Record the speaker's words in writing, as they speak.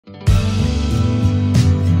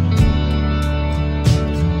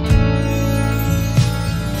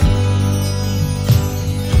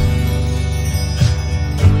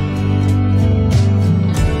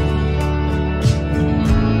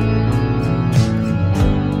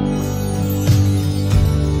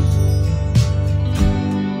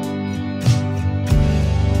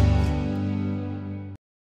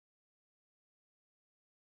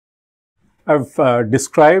I've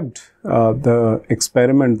described the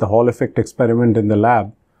experiment, the Hall effect experiment in the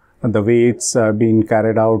lab, and the way it's been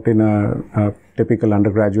carried out in a typical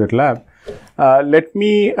undergraduate lab. Let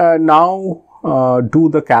me now do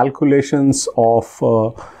the calculations of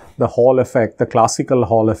the Hall effect, the classical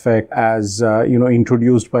Hall effect, as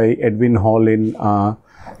introduced by Edwin Hall in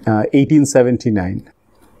 1879.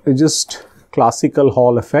 Just classical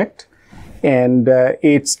Hall effect, and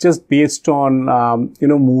it's just based on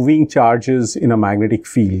moving charges in a magnetic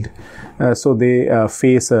field. So they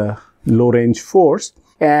face a low range force,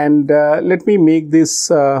 and let me make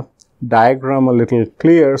this diagram a little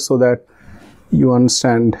clear so that you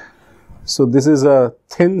understand. So this is a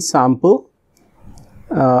thin sample.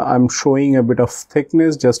 I'm showing a bit of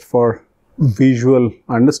thickness just for visual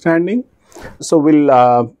understanding. So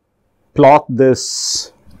we'll plot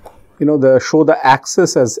this, show the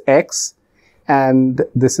axis as x, and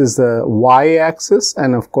this is the y axis,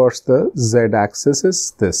 and of course the z axis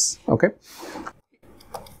is this. Okay.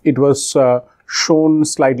 It was shown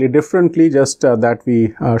slightly differently, just that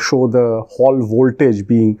we show the Hall voltage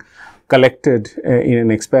being collected in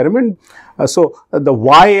an experiment. So the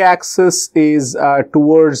y-axis is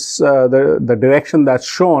towards the direction that's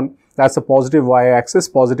shown. That's a positive y-axis.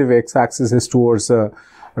 Positive x-axis is towards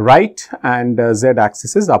right, and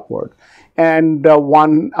z-axis is upward. And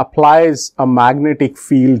one applies a magnetic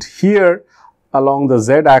field here along the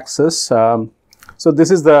z-axis. So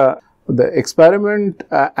this is the experiment,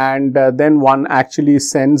 and then one actually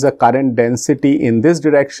sends a current density in this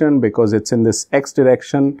direction because it's in this x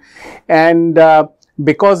direction, and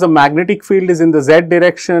because the magnetic field is in the z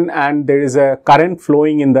direction and there is a current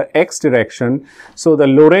flowing in the x direction, so the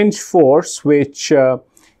Lorentz force, which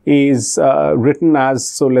is written as,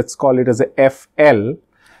 so let's call it as a FL,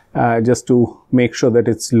 just to make sure that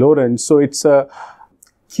it's Lorentz. So it's a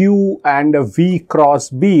Q and a V cross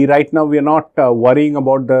B. Right now we are not worrying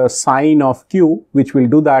about the sign of Q, which we'll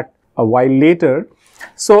do that a while later.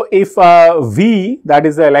 So if V, that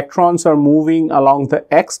is the electrons, are moving along the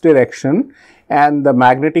x direction and the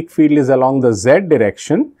magnetic field is along the z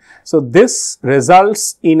direction, so this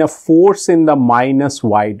results in a force in the minus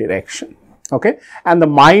y direction. Okay, and the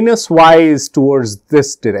minus y is towards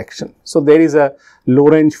this direction. So there is a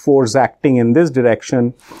Lorentz force acting in this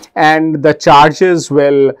direction, and the charges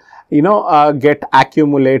will get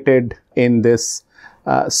accumulated in this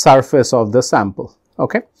surface of the sample.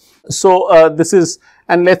 Okay, so this is,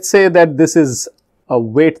 and let's say that this is a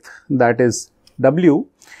width, that is W.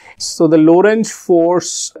 So the Lorentz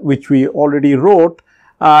force, which we already wrote,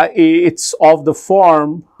 it's of the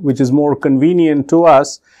form which is more convenient to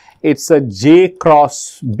us. It's a J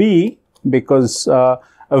cross B, because a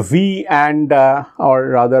V and or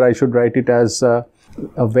rather I should write it as a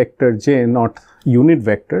vector J, not unit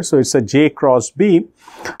vector. So it's a J cross B.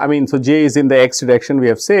 I mean, so J is in the x direction, we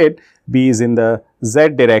have said, B is in the z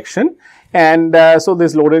direction, and so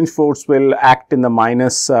this Lorentz force will act in the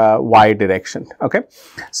minus y direction. Okay,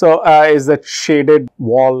 so is the shaded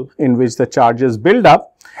wall in which the charges build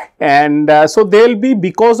up, and so there will be,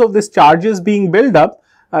 because of this charges being built up,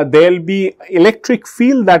 there will be electric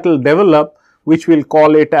field that will develop, which we'll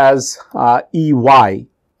call it as EY.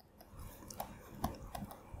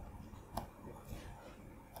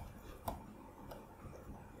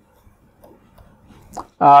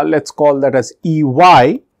 Let's call that as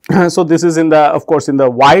EY. So this is in the, of course, in the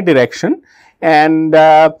y direction, and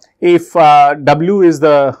if W is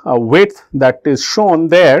the width that is shown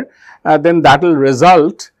there, then that will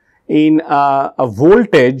result in a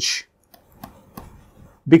voltage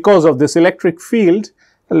because of this electric field.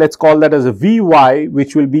 Let's call that as a Vy,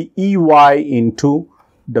 which will be Ey into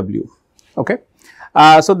W. Okay,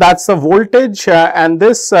 so that's the voltage, and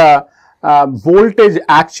this voltage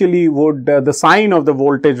actually would, the sign of the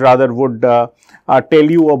voltage rather would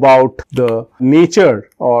tell you about the nature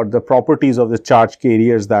or the properties of the charge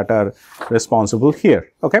carriers that are responsible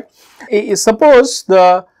here. Okay, suppose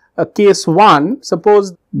the case 1,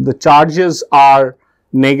 suppose the charges are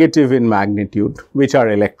negative in magnitude, which are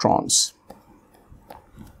electrons.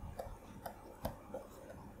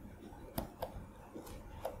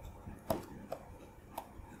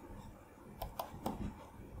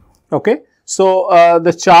 Okay, so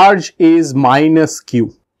the charge is minus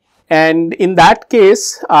Q, and in that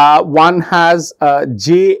case one has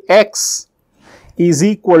Jx is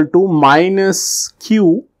equal to minus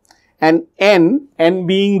Q and N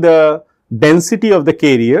being the density of the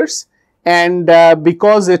carriers, and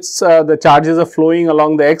because it's the charges are flowing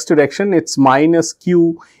along the x direction, it's minus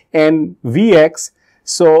Q N Vx.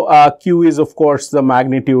 So Q is of course the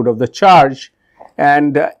magnitude of the charge,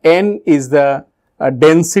 and N is the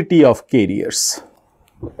density of carriers.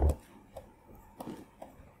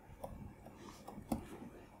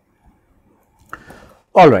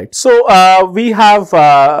 All right. So, we have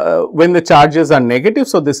when the charges are negative.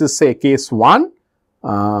 So, this is say case 1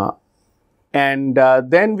 and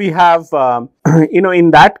then we have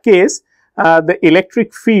in that case the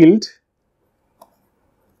electric field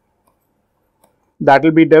that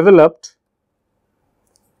will be developed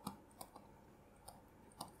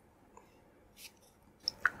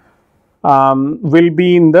will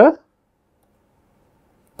be in the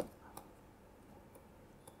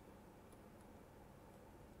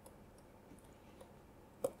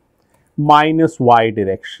minus y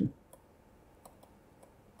direction.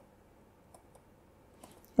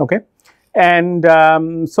 Okay. And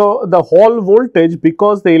so, the Hall voltage,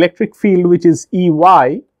 because the electric field which is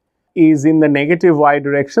EY is in the negative y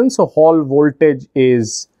direction. So, Hall voltage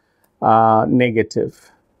is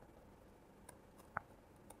negative.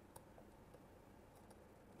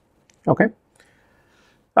 Okay.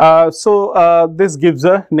 This gives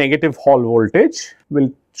a negative Hall voltage. We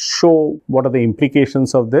will show what are the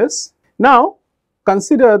implications of this. Now,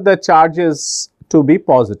 consider the charges to be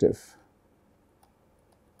positive.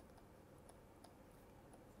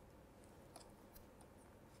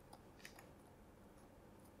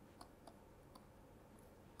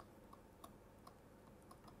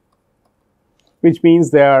 Which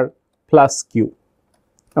means they are plus q.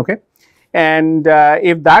 Okay. And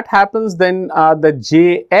if that happens, then the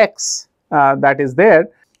Jx that is there,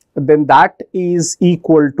 then that is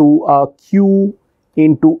equal to q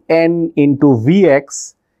into n into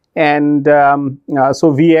Vx, and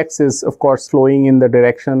so Vx is of course flowing in the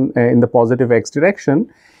direction in the positive x direction.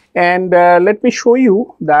 And let me show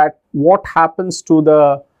you that what happens to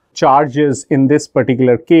the charges in this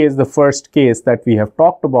particular case, the first case that we have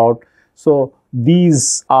talked about. So,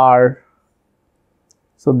 these are,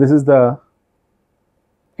 so this is the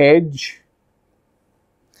edge,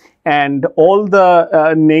 and all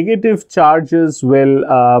the negative charges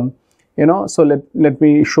will so let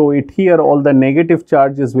me show it here. All the negative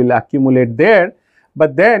charges will accumulate there,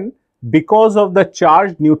 but then because of the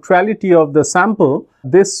charge neutrality of the sample,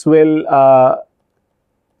 this will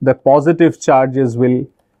the positive charges will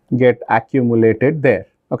get accumulated there.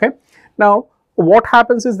 Okay. Now, what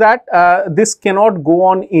happens is that this cannot go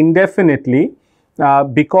on indefinitely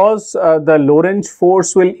because the Lorentz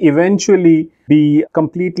force will eventually be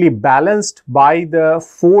completely balanced by the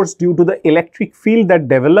force due to the electric field that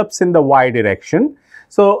develops in the y direction.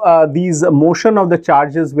 So, these motion of the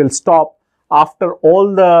charges will stop after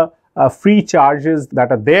all the free charges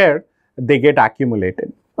that are there, they get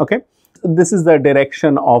accumulated. Okay. This is the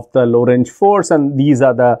direction of the Lorentz force, and these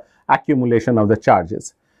are the accumulation of the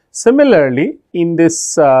charges. Similarly, in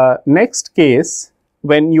this next case,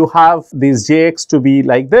 when you have this Jx to be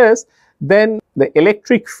like this, then the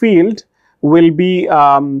electric field will be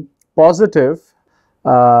positive,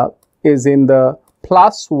 is in the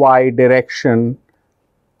plus y direction,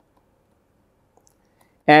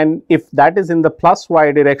 and if that is in the plus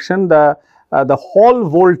y direction, the Hall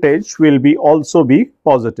voltage will be also be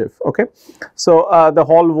positive. Okay. So, the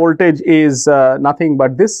Hall voltage is nothing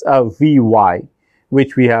but this Vy,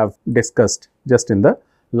 which we have discussed just in the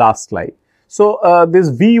last slide. So, this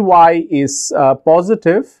Vy is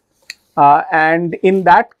positive, and in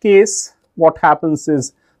that case what happens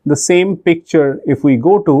is the same picture if we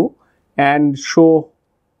go to and show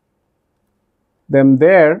them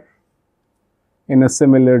there in a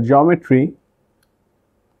similar geometry.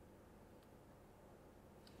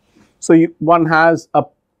 So, one has a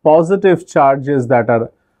positive charges that are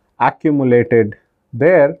accumulated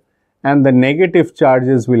there, and the negative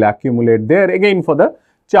charges will accumulate there again for the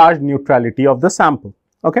charge neutrality of the sample.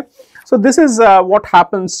 Okay. So, this is what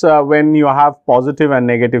happens when you have positive and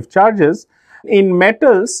negative charges. In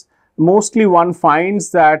metals, mostly one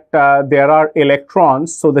finds that there are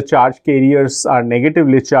electrons, so the charge carriers are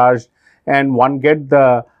negatively charged, and one get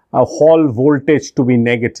the Hall voltage to be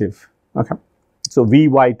negative. Okay. So,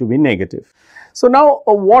 Vy to be negative. So, now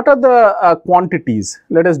what are the quantities?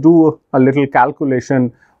 Let us do a little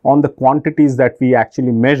calculation on the quantities that we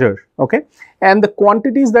actually measure. Okay. And the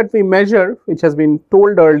quantities that we measure, which has been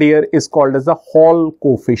told earlier, is called as the Hall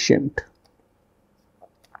coefficient.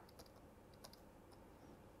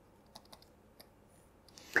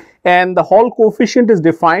 And the Hall coefficient is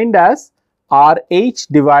defined as RH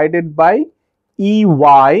divided by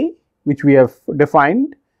EY, which we have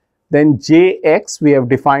defined, then Jx, we have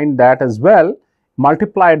defined that as well,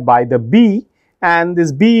 multiplied by the B, and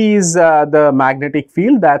this B is the magnetic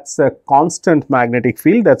field, that is a constant magnetic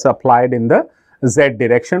field that is applied in the Z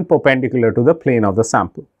direction perpendicular to the plane of the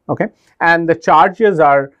sample. Okay. And the charges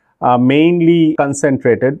are mainly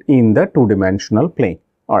concentrated in the two-dimensional plane.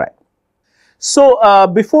 All right. So,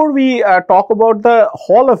 before we talk about the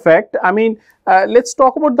Hall effect, I mean, let's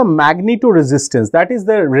talk about the magnetoresistance. That is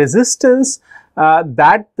the resistance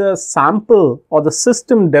that the sample or the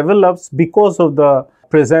system develops because of the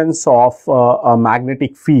presence of a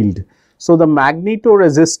magnetic field. So, the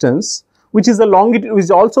magnetoresistance, which is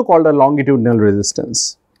is also called a longitudinal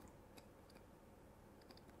resistance.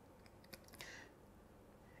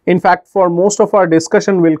 In fact, for most of our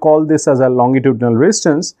discussion, we'll call this as a longitudinal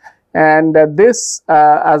resistance, and this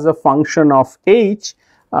as a function of h,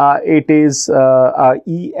 it is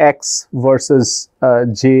Ex versus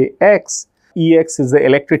Jx. Ex is the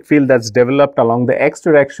electric field that's developed along the x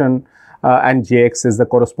direction, and Jx is the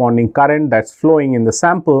corresponding current that's flowing in the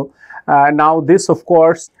sample. Now, this of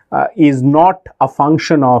course is not a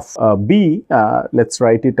function of B. Let's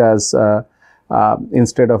write it as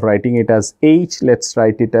instead of writing it as h, let's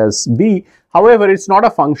write it as B. However, it's not a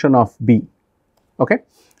function of B. Okay,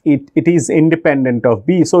 it is independent of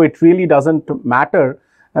B. So, it really doesn't matter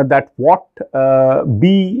that what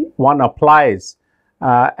B one applies,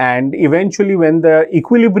 and eventually when the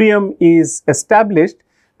equilibrium is established,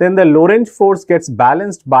 then the Lorentz force gets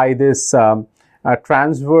balanced by this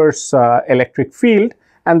transverse electric field,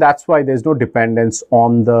 and that's why there's no dependence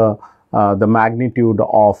on the magnitude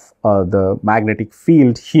of the magnetic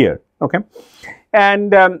field here. Okay,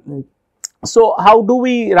 and so how do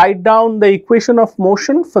we write down the equation of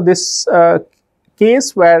motion for this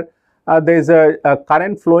case where there is a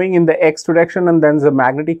current flowing in the x direction and then the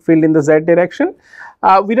magnetic field in the z direction?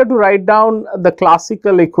 We have to write down the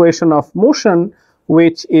classical equation of motion,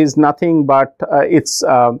 which is nothing but it's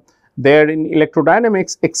there in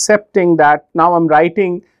electrodynamics, excepting that now I'm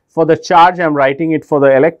writing for the charge, I'm writing it for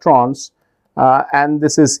the electrons, and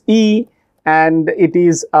this is E, and it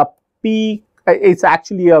is a P, it's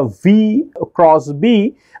actually a V cross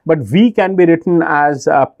B, but V can be written as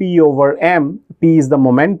P over M, P is the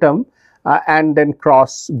momentum, and then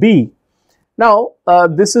cross B. Now,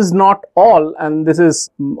 this is not all, and this is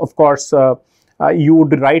of course you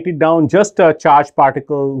would write it down just a charged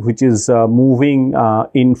particle which is moving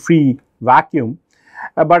in free vacuum.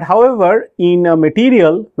 But however, in a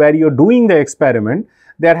material where you're doing the experiment,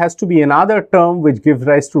 there has to be another term which gives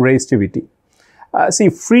rise to resistivity. See,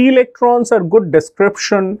 free electrons are good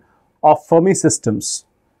description of Fermi systems.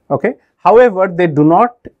 Okay. However, they do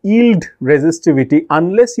not yield resistivity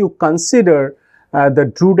unless you consider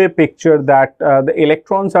the Drude picture that the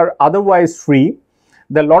electrons are otherwise free.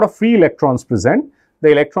 There are a lot of free electrons present. The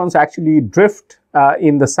electrons actually drift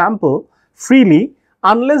in the sample freely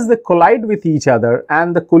unless they collide with each other,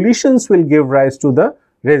 and the collisions will give rise to the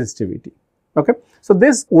resistivity. Okay. So,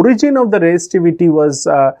 this origin of the resistivity was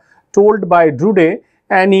told by Drude,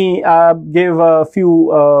 and he gave a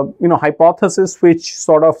few hypotheses which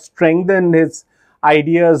sort of strengthened his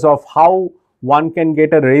ideas of how one can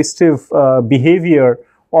get a resistive behavior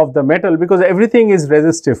of the metal, because everything is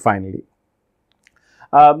resistive finally.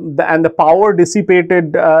 And the power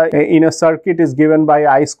dissipated in a circuit is given by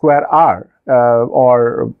I square R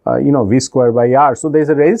or V square by R. So, there is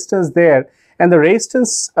a resistance there, and the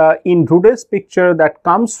resistance in Drude's picture that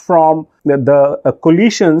comes from the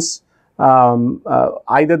collisions,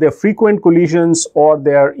 either they are frequent collisions or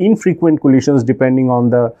they are infrequent collisions depending on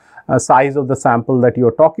the size of the sample that you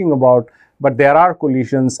are talking about, but there are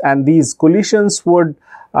collisions, and these collisions would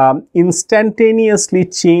instantaneously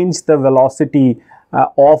change the velocity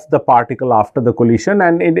of the particle after the collision,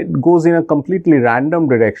 and it goes in a completely random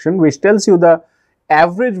direction, which tells you the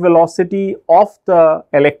average velocity of the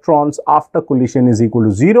electrons after collision is equal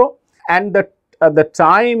to 0, and the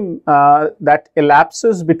time that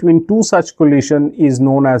elapses between two such collision is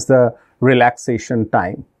known as the relaxation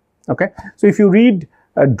time. Okay. So, if you read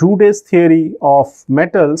Drude's theory of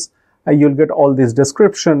metals, you'll get all this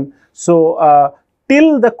description. So,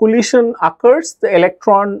 till the collision occurs, the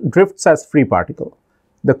electron drifts as free particle.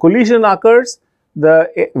 The collision occurs,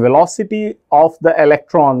 the velocity of the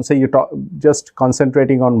electron, say you just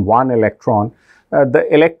concentrating on one electron, the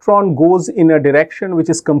electron goes in a direction which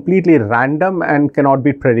is completely random and cannot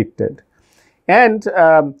be predicted. And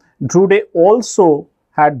Drude also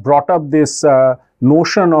had brought up this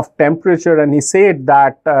notion of temperature, and he said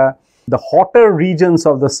that the hotter regions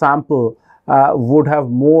of the sample would have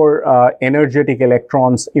more energetic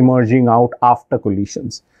electrons emerging out after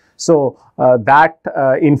collisions. So, that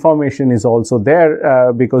information is also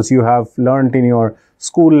there because you have learnt in your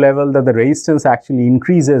school level that the resistance actually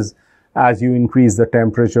increases as you increase the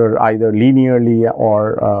temperature, either linearly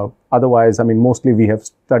or otherwise. I mean, mostly we have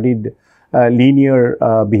studied linear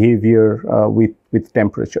behavior with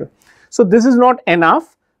temperature. So, this is not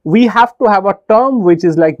enough. We have to have a term which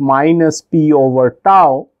is like minus P over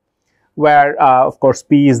tau, where of course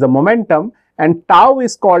p is the momentum and tau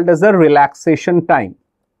is called as the relaxation time.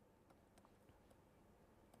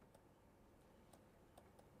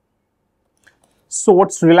 So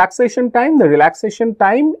what's relaxation time? The relaxation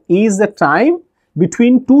time is the time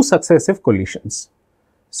between two successive collisions.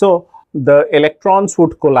 So the electrons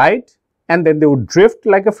would collide and then they would drift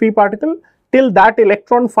like a free particle till that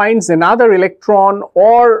electron finds another electron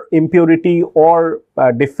or impurity or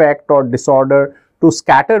defect or disorder to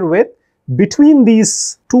scatter with. Between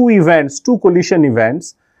these two events, two collision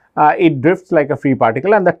events, it drifts like a free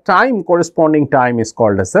particle, and the time, corresponding time, is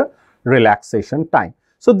called as the relaxation time.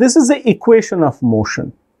 So this is the equation of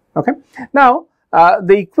motion. Okay. Now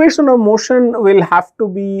the equation of motion will have to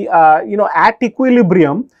be at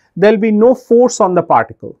equilibrium there will be no force on the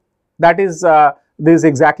particle. That is this is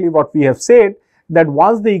exactly what we have said, that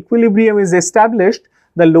once the equilibrium is established,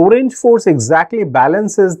 the Lorentz force exactly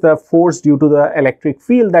balances the force due to the electric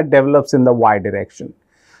field that develops in the y direction.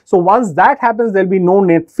 So once that happens, there will be no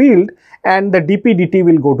net field and the dp dt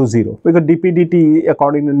will go to 0, because dp dt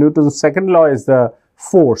according to Newton's second law is the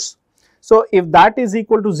force. So if that is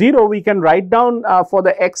equal to 0, we can write down for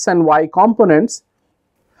the x and y components.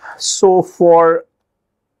 So for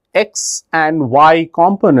x and y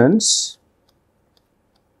components,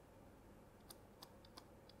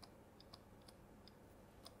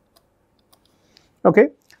 okay,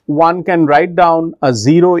 one can write down a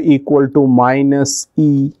 0 equal to minus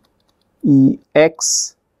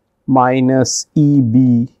Ex minus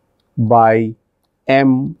Eb by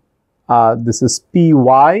m. This is Py.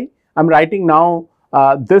 I am writing now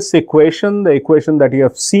this equation, the equation that you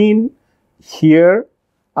have seen here.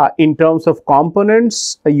 In terms of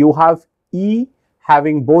components, you have E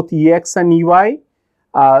having both Ex and Ey.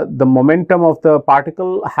 The momentum of the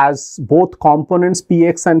particle has both components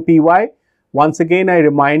Px and Py. Once again, I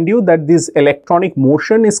remind you that this electronic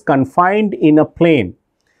motion is confined in a plane.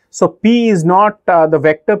 So P is not, the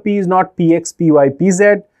vector P is not Px, Py,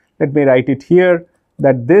 Pz. Let me write it here,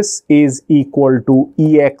 that this is equal to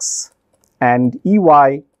Ex and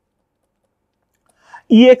Ey.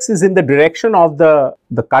 Ex is in the direction of the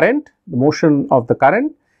current, the motion of the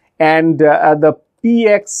current, and the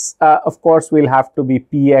Px of course will have to be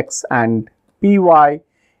Px and Py,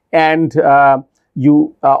 and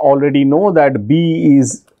you already know that B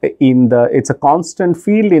is in the, it's a constant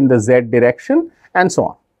field in the z direction, and so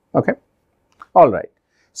on. Okay, all right.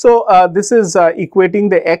 So this is equating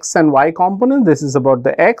the x and y component. This is about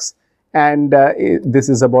the x and this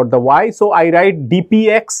is about the y. So I write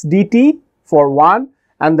dpx dt for one,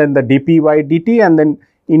 and then the dpy dt, and then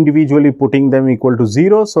individually putting them equal to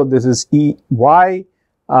 0. So this is Ey.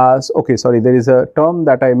 Okay, sorry, there is a term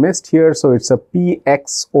that I missed here. So it's a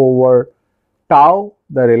px over tau,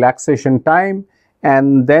 the relaxation time,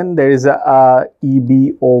 and then there is a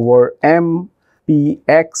Eb over m,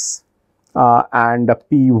 px and a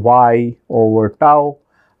py over tau.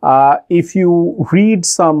 If you read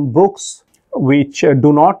some books which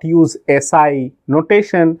do not use SI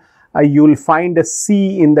notation, you will find a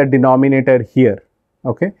C in the denominator here.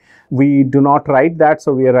 Okay, we do not write that,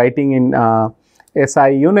 so we are writing in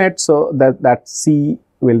SI unit, so that C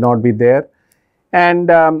will not be there.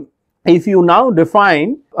 And if you now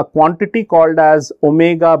define a quantity called as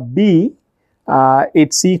omega b,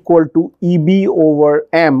 it's equal to Eb over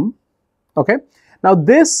m. Okay. Now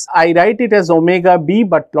this I write it as omega b,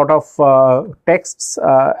 but lot of texts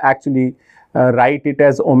actually write it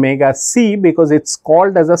as omega c, because it's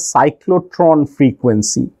called as a cyclotron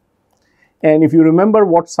frequency. And if you remember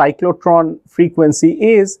what cyclotron frequency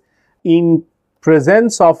is, in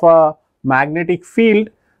presence of a magnetic field,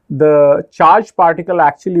 the charged particle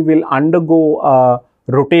actually will undergo a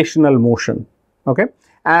rotational motion. Okay,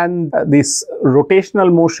 and this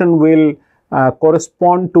rotational motion will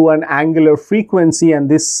correspond to an angular frequency, and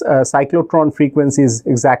this cyclotron frequency is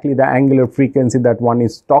exactly the angular frequency that one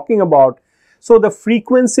is talking about. So the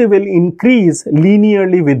frequency will increase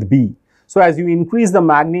linearly with b. So as you increase, the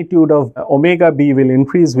magnitude of omega b will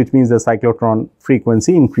increase, which means the cyclotron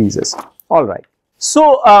frequency increases. All right.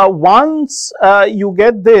 So once you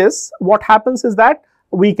get this, what happens is that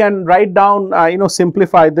we can write down,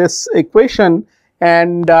 simplify this equation,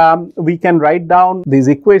 and we can write down these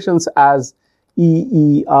equations as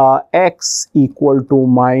Ex equal to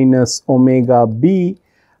minus omega b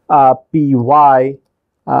Py.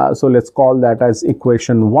 So let's call that as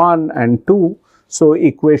equation 1 and 2. So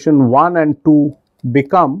equation 1 and 2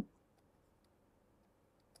 become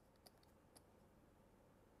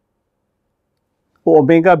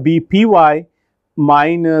omega b Py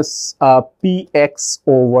minus Px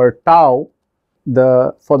over tau,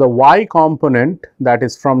 for the y component, that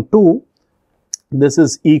is from 2, this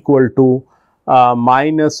is equal to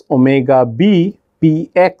minus omega b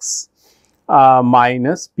px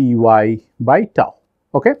minus py by tau.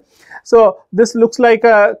 Okay. So, this looks like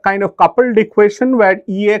a kind of coupled equation where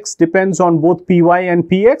Ex depends on both Py and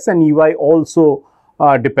Px, and Ey also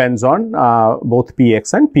depends on both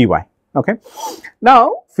Px and Py. Okay.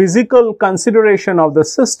 Now, physical consideration of the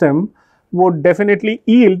system would definitely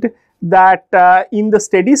yield that in the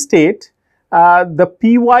steady state, the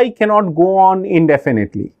Py cannot go on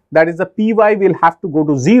indefinitely. That is, the Py will have to go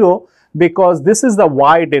to 0, because this is the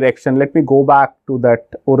y direction. Let me go back to that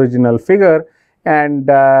original figure, and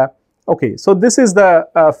okay, so this is the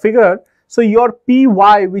figure. So, your Py,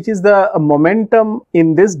 which is the momentum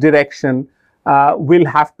in this direction, will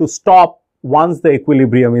have to stop once the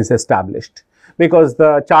equilibrium is established, because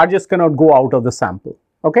the charges cannot go out of the sample.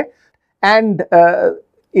 Okay, and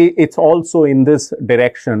it's also in this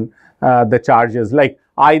direction, the charges, like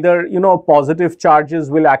either positive charges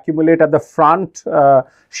will accumulate at the front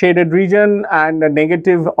shaded region and a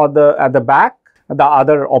negative at the back, the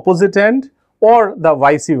other opposite end, or the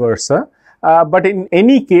vice versa. But in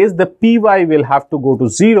any case, the Py will have to go to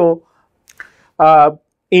 0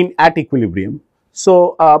 at equilibrium.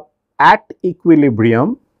 So, at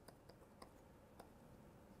equilibrium,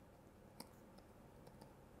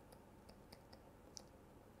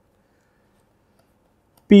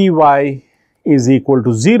 Py is equal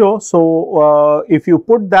to 0. So, if you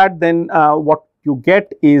put that, then what you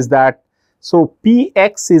get is that, so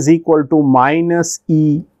Px is equal to minus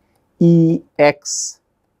Ex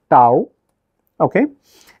tau. Okay.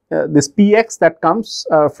 This Px that comes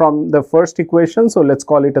from the first equation. So, let us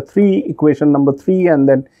call it a equation number 3, and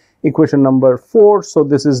then equation number 4. So,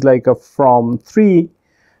 this is like a from 3,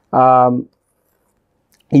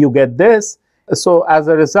 you get this. So, as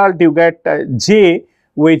a result, you get J,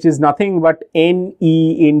 which is nothing but Ne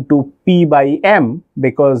into P by M,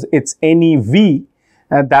 because it's NeV.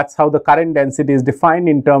 That's how the current density is defined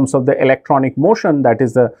in terms of the electronic motion, that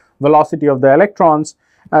is the velocity of the electrons.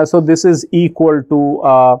 So, this is equal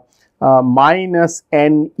to minus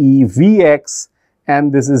NeVx,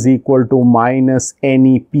 and this is equal to minus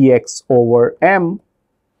NePx over M.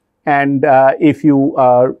 And if you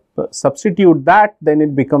substitute that, then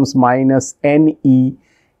it becomes minus Ne,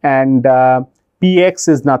 and Px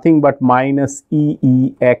is nothing but minus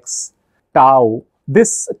Ex tau.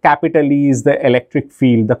 This capital E is the electric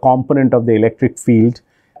field, the component of the electric field,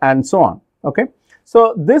 and so on. Okay.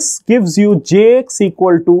 So, this gives you Jx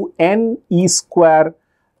equal to Ne square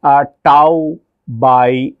tau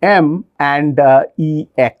by M and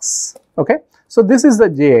Ex. Okay. So, this is the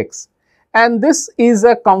Jx, and this is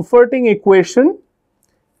a comforting equation,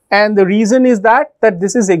 and the reason is that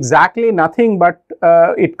this is exactly nothing but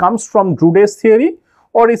it comes from Drudet's theory,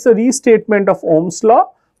 or it's a restatement of Ohm's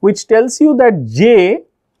law, which tells you that J,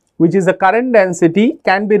 which is the current density,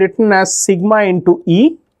 can be written as sigma into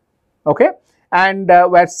E. Okay. And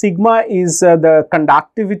where sigma is the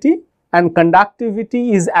conductivity, and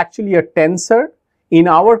conductivity is actually a tensor. In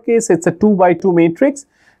our case, it's a 2 by 2 matrix,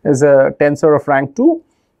 is a tensor of rank 2.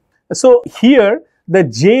 So, here the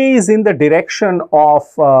J is in the direction of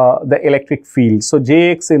the electric field. So,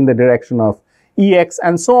 Jx in the direction of Ex,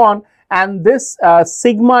 and so on, and this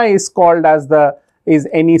sigma is called as is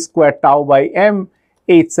Ne square tau by M.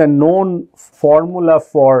 It's a known formula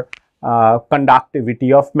for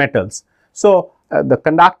conductivity of metals. So, the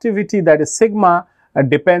conductivity, that is sigma,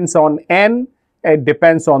 depends on N, it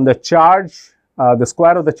depends on the charge, the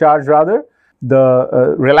square of the charge rather,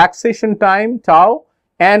 the relaxation time tau,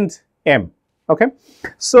 and M. Okay.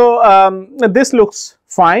 So, this looks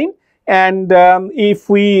fine, and if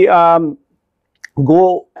we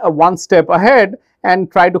go one step ahead and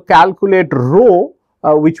try to calculate rho,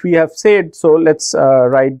 which we have said. So, let us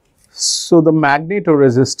write. So, the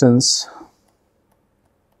magnetoresistance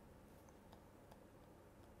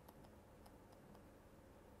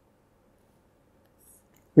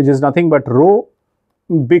which is nothing but rho,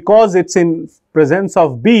 because it's in presence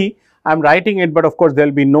of B, I am writing it, but of course there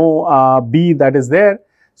will be no B that is there.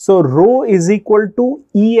 So, rho is equal to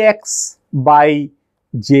Ex by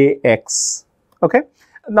Jx. Okay.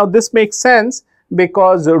 Now, this makes sense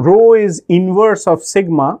because rho is inverse of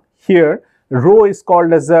sigma. Here rho is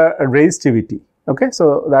called as a resistivity. Okay.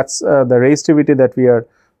 So, that is the resistivity that we are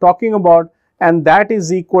talking about, and that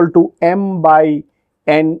is equal to M by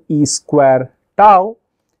Ne square tau.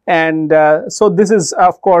 And so, this is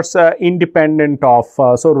of course independent of,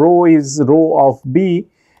 so rho of B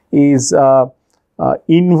is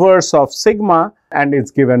inverse of sigma, and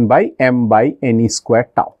it's given by M by Ne square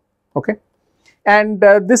tau. Okay. And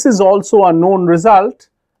this is also a known result,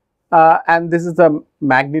 and this is the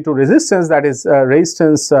magnetoresistance, that is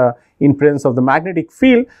resistance in presence of the magnetic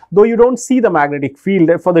field, though you don't see the magnetic field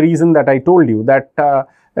for the reason that I told you, that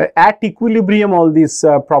at equilibrium all these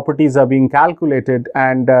properties are being calculated,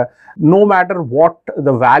 and no matter what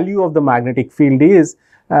the value of the magnetic field is,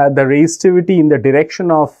 the resistivity in the direction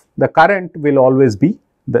of the current will always be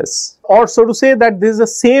this. Or so to say that this is the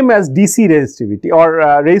same as DC resistivity, or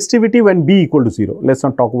resistivity when B equal to 0. Let's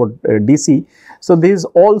not talk about DC. So, this is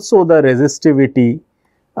also the resistivity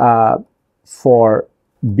for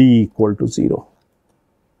B equal to 0.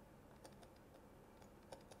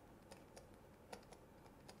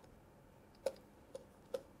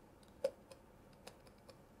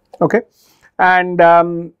 Okay.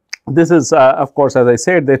 And this is of course, as I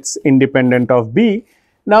said, that's independent of B.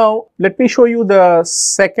 Now, let me show you the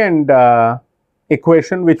second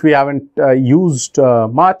equation which we haven't used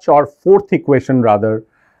much, or fourth equation rather.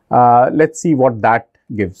 Let's see what that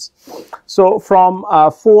gives. So, from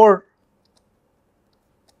 4,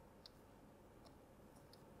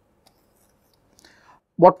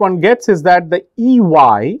 what one gets is that the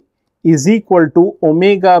EY is equal to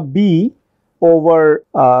omega B over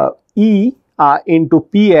E into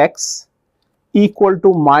Px equal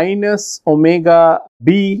to minus omega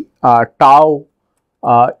B tau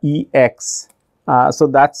Ex. So,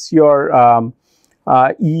 that's your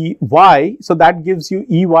Ey. So, that gives you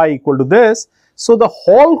Ey equal to this. So, the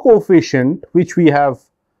Hall coefficient which we have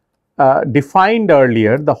defined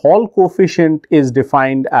earlier, the Hall coefficient is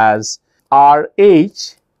defined as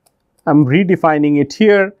RH. I am redefining it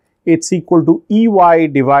here. It's equal to Ey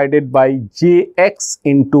divided by Jx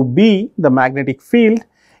into B, the magnetic field,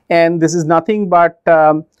 and this is nothing but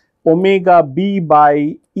omega B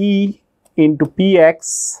by E into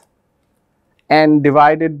Px and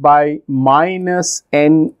divided by minus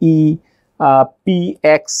Ne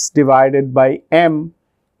Px divided by M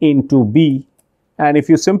into B. And if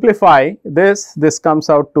you simplify this, this comes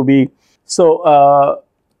out to be, so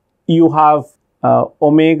you have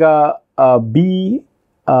omega B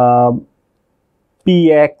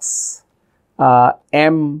Px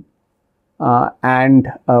M and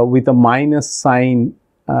with a minus sign,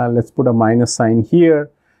 let's put a minus sign here,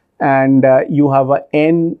 and you have a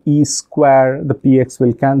Ne square, the Px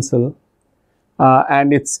will cancel,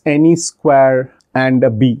 and it's Ne square and a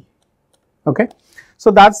B. Okay.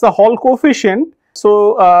 So, that's the Hall coefficient.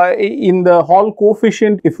 So, in the Hall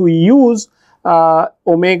coefficient, if we use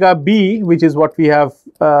omega B, which is what we have,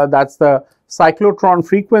 that's the cyclotron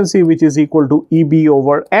frequency, which is equal to Eb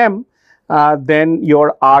over M, then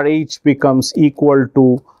your RH becomes equal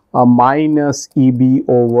to minus Eb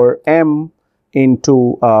over M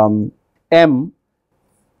into M,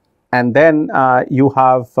 and then you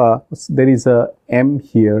have there is a M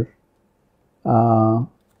here.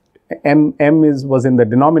 M was in the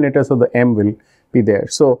denominator, so the M will be there.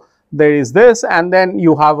 So, there is this, and then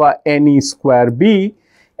you have a Ne square B,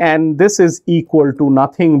 and this is equal to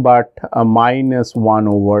nothing but a minus 1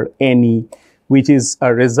 over Ne, which is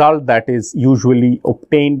a result that is usually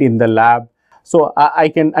obtained in the lab. So, I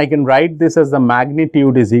can write this as the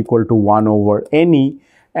magnitude is equal to 1 over Ne,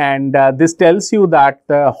 and this tells you that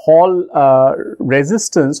the Hall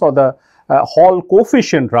resistance, or the Hall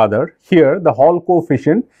coefficient rather, here the Hall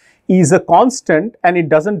coefficient is a constant and it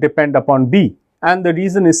does not depend upon B. And the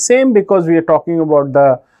reason is same, because we are talking about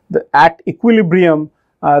the at equilibrium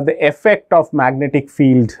the effect of magnetic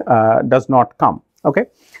field does not come. Okay.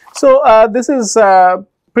 So, this is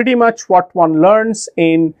pretty much what one learns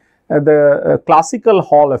in the classical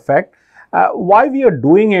Hall effect. Why we are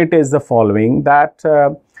doing it is the following, that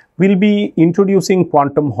we will be introducing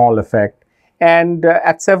quantum Hall effect, and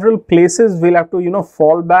at several places we will have to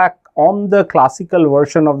fall back on the classical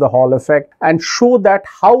version of the Hall effect and show that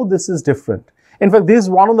how this is different. In fact, this is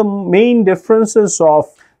one of the main differences of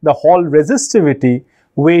the Hall resistivity,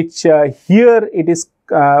 which here it is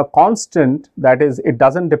constant, that is, it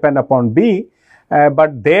does not depend upon B,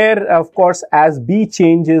 but there of course as B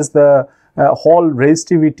changes, the Hall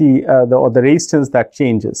resistivity or the resistance that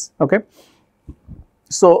changes. Okay.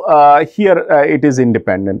 So, here it is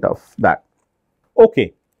independent of that.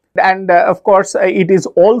 Okay. And of course, it is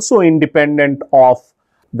also independent of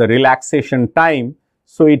the relaxation time.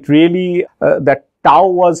 So, it really that tau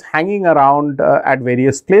was hanging around at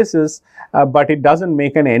various places, but it does not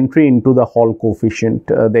make an entry into the Hall coefficient,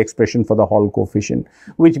 the expression for the Hall coefficient,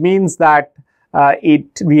 which means that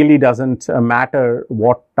it really does not matter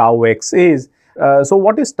what tau x is. So,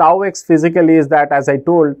 what is tau x physically is that, as I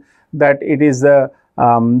told, that it is the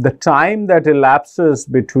time that elapses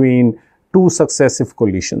between two successive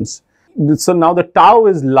collisions. So, now the tau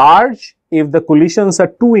is large if the collisions are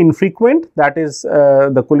too infrequent, that is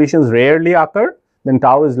the collisions rarely occur, then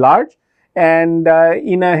tau is large. And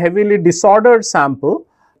in a heavily disordered sample,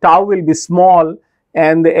 tau will be small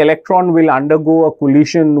and the electron will undergo a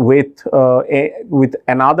collision with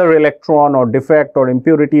another electron or defect or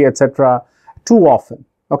impurity, etc. too often.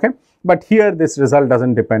 Okay, but here this result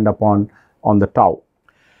doesn't depend upon the tau.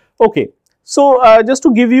 Okay, so just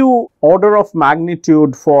to give you order of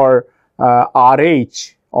magnitude for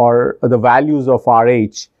RH or the values of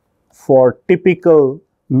RH for typical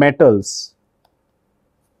metals.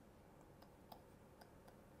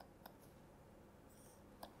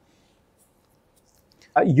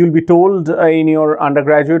 You'll be told in your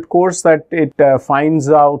undergraduate course that it finds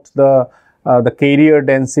out the carrier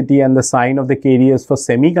density and the sign of the carriers for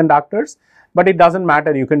semiconductors, but it doesn't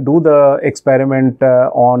matter. You can do the experiment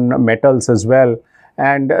on metals as well,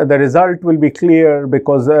 and the result will be clear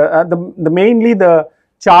because mainly the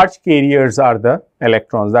charge carriers are the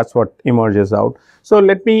electrons. That's what emerges out. So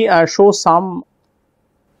let me show some.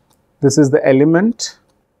 This is the element,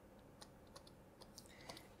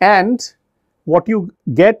 and what you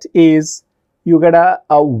get is you get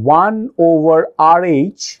a 1 over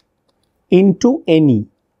RH into Ne.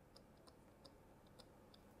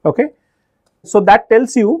 Okay, so that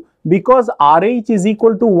tells you because RH is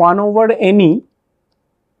equal to 1 over Ne,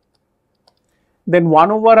 then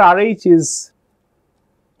 1 over RH is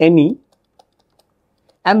Ne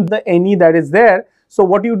and the Ne that is there. So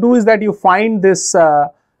what you do is that you find this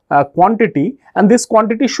quantity, and this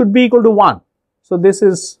quantity should be equal to 1. So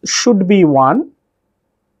this should be 1.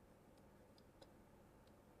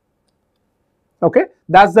 Okay,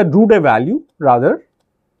 that's the Drude value rather.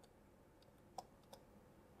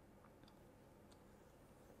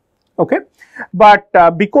 Okay, but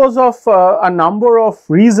because of a number of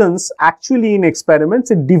reasons, actually in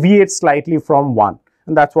experiments it deviates slightly from 1,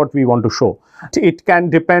 and that's what we want to show. It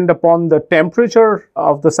can depend upon the temperature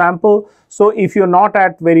of the sample. So if you're not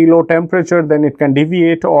at very low temperature, then it can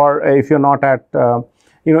deviate, or if you're not at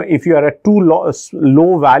if you are at too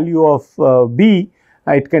low value of B,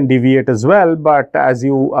 it can deviate as well. But as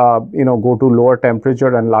you go to lower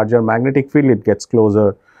temperature and larger magnetic field, it gets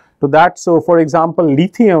closer to that. So for example,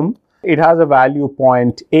 lithium, it has a value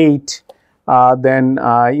 0.8. Then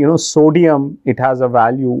sodium, it has a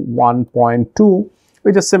value 1.2,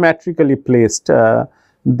 which is symmetrically placed.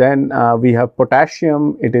 Then we have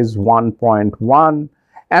potassium, it is 1.1,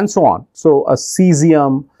 and so on. So a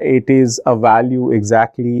cesium, it is a value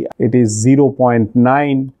exactly, it is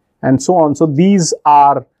 0.9, and so on. So these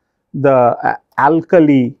are the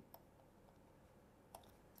alkali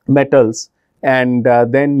metals. And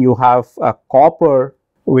then you have copper,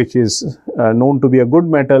 which is known to be a good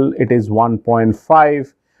metal, it is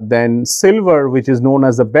 1.5. Then silver, which is known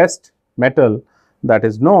as the best metal that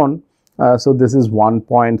is known, so this is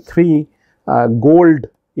 1.3. Gold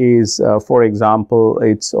is, for example,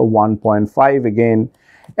 it's 1.5 again.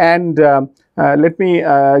 And let me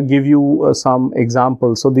give you some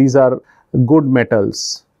examples. So these are good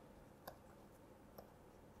metals.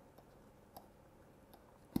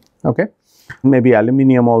 Okay, maybe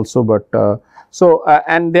aluminium also, but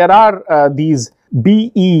and there are these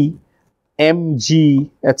Be, Mg,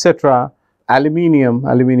 etc.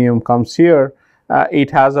 Aluminium comes here.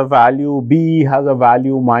 It has a value, Be has a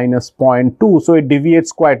value minus 0.2, so it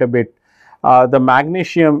deviates quite a bit. The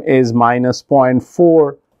magnesium is minus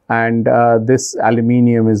 0.4, and this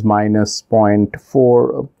aluminium is minus 0.4,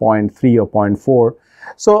 0.3 or 0.4.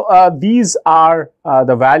 So these are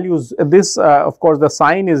the values. This of course the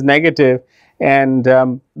sign is negative, and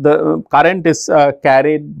the current is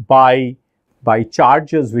carried by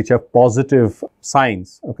charges which have positive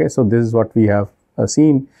signs. Okay, so this is what we have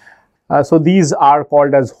seen. So these are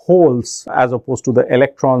called as holes as opposed to the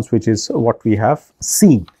electrons, which is what we have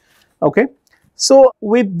seen. Okay, so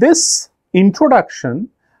with this introduction,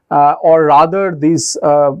 or rather this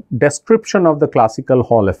description of the classical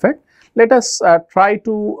Hall effect, let us try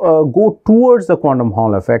to go towards the quantum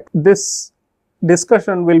Hall effect. This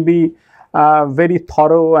discussion will be very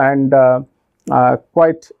thorough and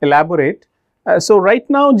quite elaborate. So right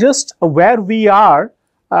now, just where we are,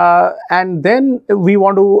 and then we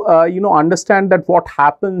want to understand that what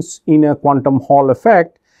happens in a quantum Hall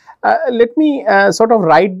effect. Let me sort of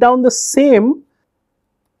write down the same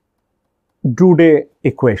Drude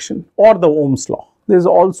equation or the Ohm's law. This is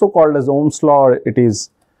also called as Ohm's law. It is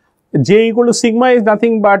J equal to sigma is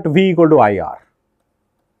nothing but V equal to IR,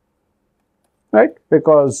 right?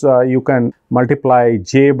 Because you can multiply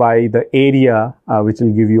J by the area, which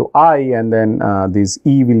will give you I, and then this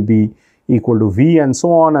E will be equal to V, and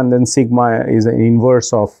so on, and then sigma is an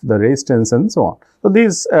inverse of the resistance, and so on. So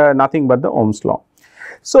this is nothing but the Ohm's law.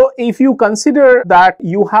 So if you consider that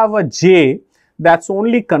you have a J that's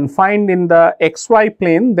only confined in the xy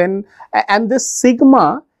plane, then, and this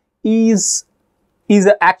sigma is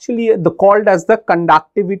actually called as the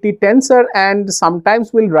conductivity tensor, and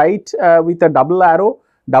sometimes we'll write with a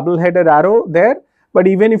double-headed arrow there, but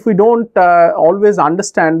even if we don't always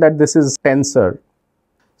understand that this is tensor.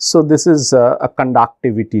 So this is a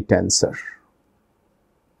conductivity tensor.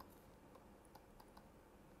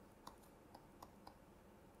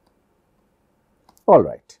 All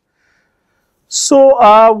right.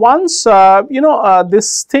 So once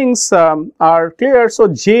these things are clear, so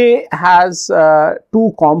J has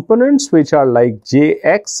two components which are like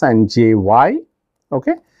Jx and Jy.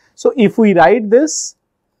 Okay. So if we write this,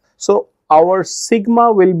 so our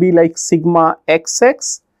sigma will be like sigma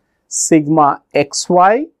xx, sigma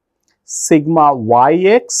xy, sigma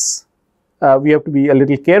yx. We have to be a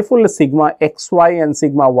little careful. Sigma xy and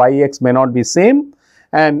sigma yx may not be same,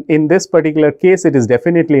 and in this particular case it is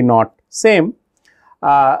definitely not same.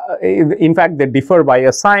 In fact, they differ by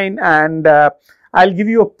a sign, and I'll give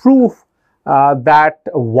you a proof that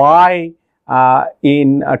y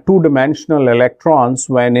in two-dimensional electrons,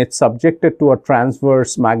 when it's subjected to a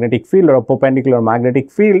transverse magnetic field or a perpendicular magnetic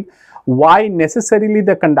field, y necessarily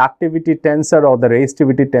the conductivity tensor or the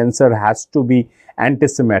resistivity tensor has to be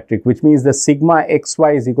antisymmetric, which means the sigma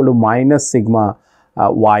xy is equal to minus sigma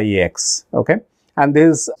yx. Okay, and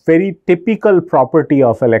this is very typical property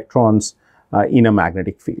of electrons in a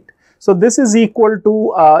magnetic field. So this is equal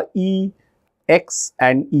to Ex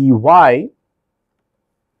and Ey.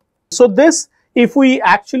 So this, if we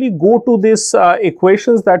actually go to these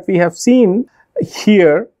equations that we have seen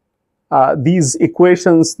here, these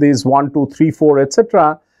equations, these 1, 2, 3, 4,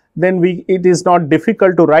 etc., then it is not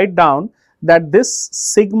difficult to write down that this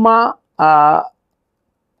sigma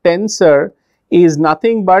tensor is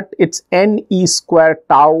nothing but it's ne square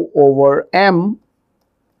tau over m,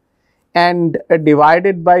 and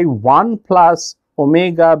divided by 1 plus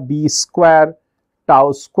omega b square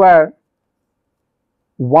tau square,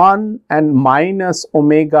 1 and minus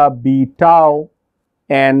omega b tau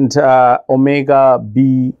and omega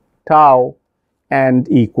b tau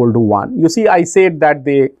and equal to 1. You see, I said that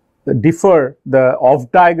they differ, the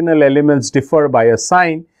off diagonal elements differ by a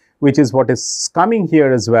sign, which is what is coming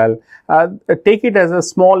here as well. Take it as a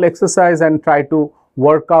small exercise and try to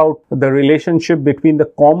work out the relationship between the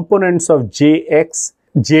components of Jx,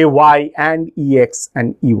 Jy and Ex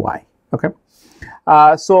and Ey. Okay.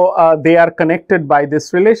 So they are connected by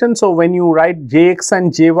this relation. So when you write Jx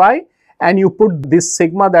and Jy and you put this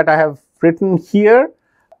sigma that I have written here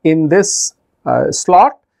in this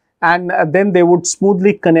slot, and then they would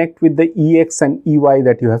smoothly connect with the Ex and Ey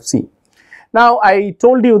that you have seen. Now I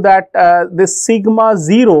told you that this sigma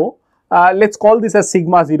 0, let's call this as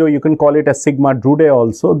sigma 0, you can call it a sigma Drude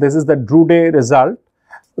also. This is the Drude result.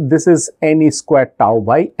 This is ne squared tau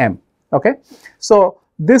by m. Okay. So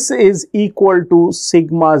this is equal to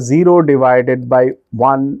sigma 0 divided by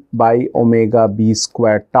 1 by omega b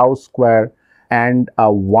squared tau square and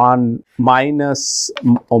 1 minus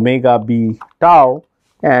omega b tau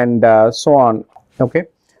and so on. Okay.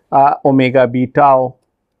 Omega b tau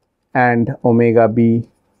and omega b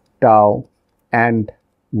tau and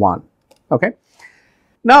 1. Okay.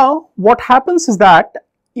 Now what happens is that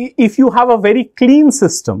if you have a very clean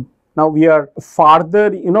system, now we are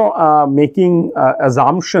farther making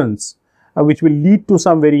assumptions which will lead to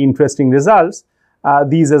some very interesting results.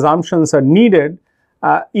 These assumptions are needed.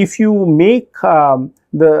 If you make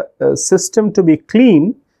the system to be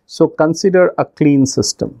clean, so consider a clean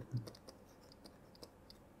system.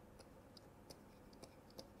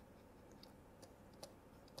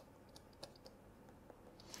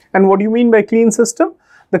 And what do you mean by clean system?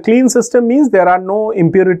 The clean system means there are no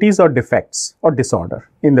impurities or defects or disorder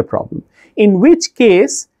in the problem, in which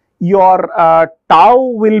case your tau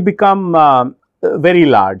will become very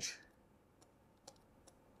large.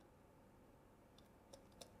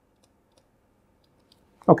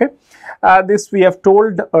 Okay. This we have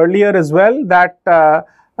told earlier as well, that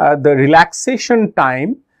the relaxation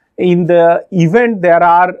time in the event there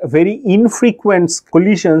are very infrequent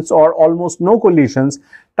collisions or almost no collisions,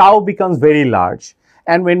 tau becomes very large.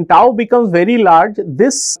 And when tau becomes very large,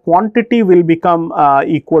 this quantity will become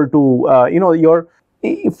equal to,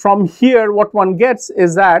 from here what one gets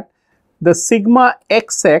is that the sigma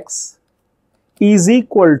xx is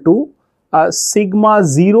equal to sigma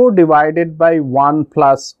 0 divided by 1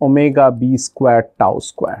 plus omega b square tau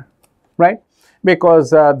square, right?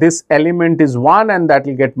 Because this element is 1 and that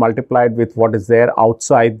will get multiplied with what is there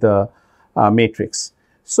outside the matrix.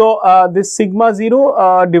 So this sigma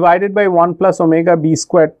 0 divided by 1 plus omega b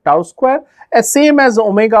square tau square, same as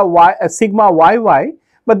omega y, sigma yy,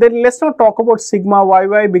 But then let's not talk about sigma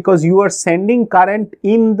yy because you are sending current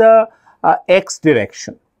in the x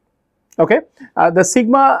direction. Okay, the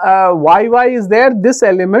sigma yy is there, this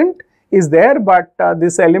element is there, but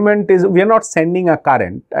this element is, we are not sending a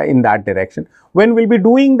current in that direction. When we'll be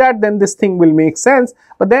doing that, then this thing will make sense,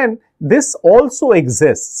 but then this also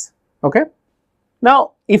exists. Okay,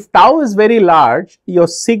 now if tau is very large, your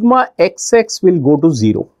sigma xx will go to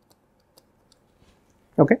 0.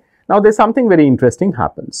 Okay, now there's something very interesting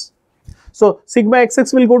happens. So sigma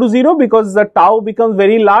xx will go to 0 because the tau becomes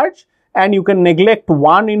very large and you can neglect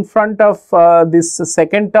 1 in front of this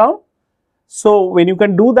second term. So when you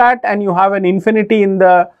can do that and you have an infinity in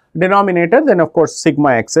the denominator, then of course sigma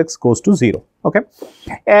xx goes to 0. Okay,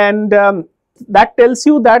 and that tells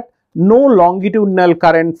you that no longitudinal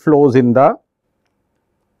current flows in the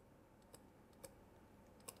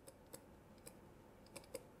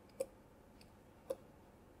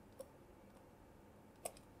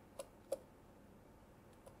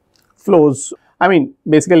flows. I mean,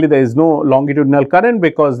 basically there is no longitudinal current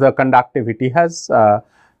because the conductivity has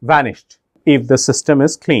vanished if the system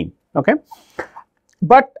is clean. Okay,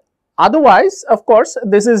 but otherwise, of course,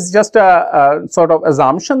 this is just a sort of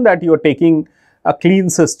assumption that you are taking a clean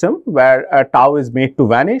system where tau is made to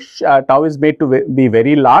vanish, tau is made to be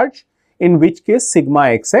very large, in which case sigma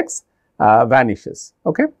xx vanishes.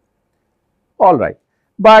 Okay, all right,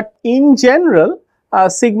 but in general,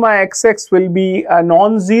 sigma xx will be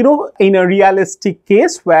non-zero in a realistic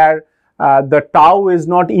case where the tau is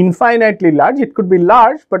not infinitely large. It could be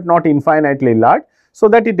large, but not infinitely large, so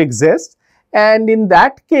that it exists. And in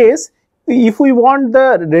that case, if we want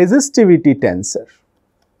the resistivity tensor,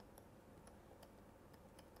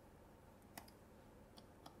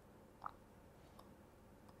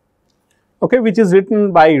 okay, which is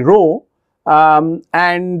written by rho,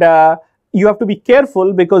 and you have to be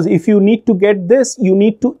careful because if you need to get this, you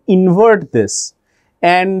need to invert this,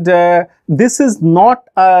 and this is not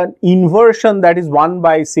an inversion that is 1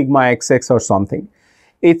 by sigma xx or something.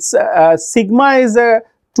 It's sigma is a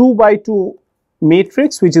 2 by 2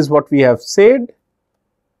 matrix, which is what we have said.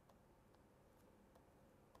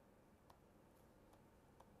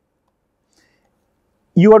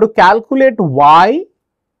 You have to calculate y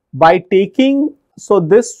by taking, so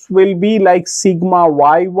this will be like sigma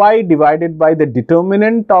yy divided by the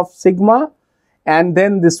determinant of sigma, and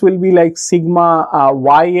then this will be like sigma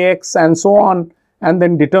yx and so on, and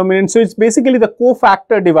then determinant. So it's basically the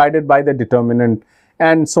cofactor divided by the determinant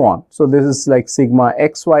and so on. So this is like sigma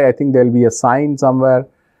xy, I think there will be a sign somewhere,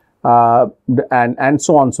 and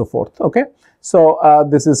so on and so forth. Okay, so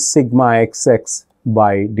this is sigma xx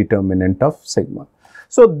by determinant of sigma.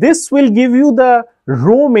 So this will give you the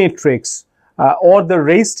rho matrix or the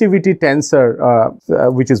resistivity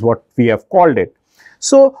tensor, which is what we have called it.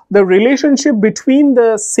 So the relationship between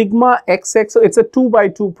the sigma xx, so it's a 2 by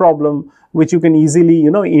 2 problem, which you can easily,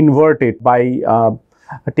 invert it by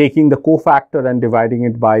taking the cofactor and dividing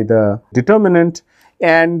it by the determinant.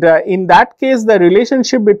 And in that case, the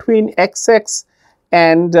relationship between xx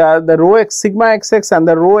and the rho x, sigma xx and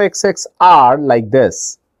the rho xx are like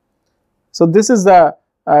this. So this is the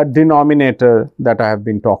denominator that I have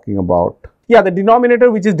been talking about. Yeah, the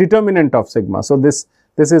denominator which is determinant of sigma. So this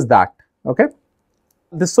is that. Okay.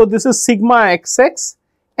 So this is sigma xx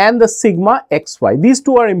and the sigma xy. These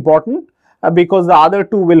two are important because the other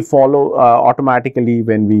two will follow automatically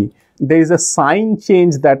when there is a sign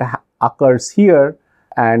change that occurs here,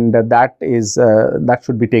 and that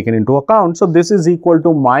should be taken into account. So this is equal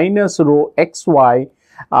to minus rho xy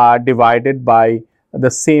divided by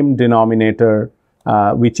the same denominator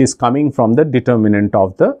which is coming from the determinant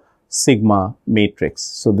of the sigma matrix.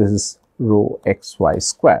 So this is rho xy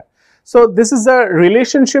square. So this is the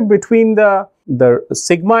relationship between the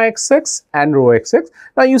sigma xx and rho xx.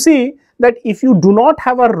 Now you see that if you do not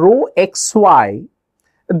have a rho xy,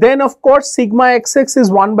 then of course sigma xx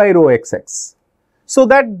is 1 by rho xx. So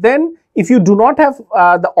that then if you do not have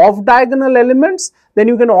the off diagonal elements, then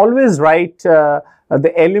you can always write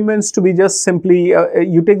the elements to be just simply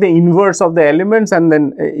you take the inverse of the elements and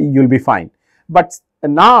then you'll be fine. But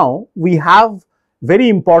now we have very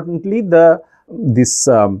importantly this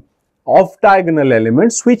off diagonal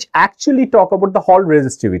elements which actually talk about the Hall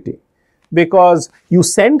resistivity, because you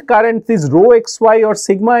send current, this rho xy or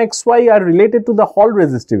sigma xy are related to the Hall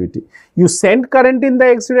resistivity. You send current in the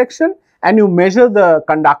x direction and you measure the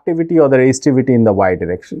conductivity or the resistivity in the y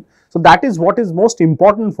direction. So that is what is most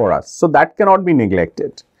important for us. So that cannot be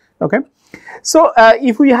neglected. Okay. So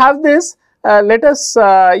if we have this, let us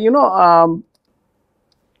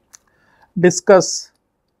discuss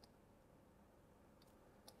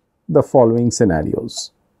the following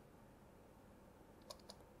scenarios.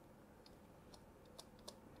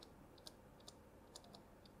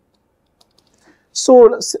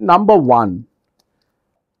 So, number 1,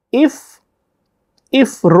 if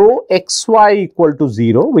rho xy equal to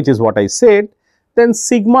 0, which is what I said, then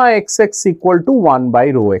sigma xx equal to 1 by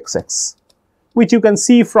rho xx, which you can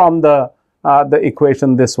see from the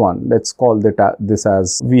equation, this one. Let's call this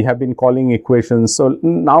as, we have been calling equations. So,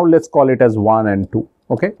 now let's call it as 1 and 2,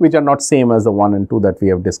 okay, which are not same as the 1 and 2 that we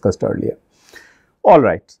have discussed earlier.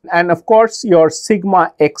 Alright, and of course, your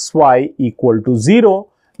sigma xy equal to 0,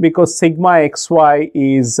 because sigma xy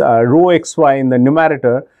is rho xy in the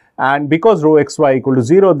numerator, and because rho xy equal to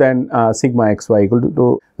 0, then sigma xy equal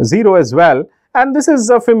to 0 as well, and this is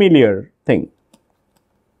a familiar thing.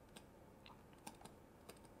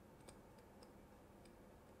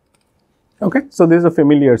 Okay, so this is a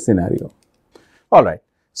familiar scenario. Alright,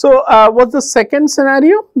 so what's the second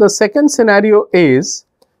scenario? The second scenario is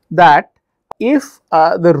that if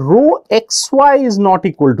the rho xy is not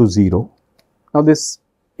equal to 0, now this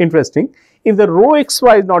interesting, if the rho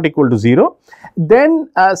xy is not equal to 0, then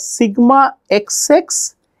sigma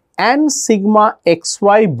xx and sigma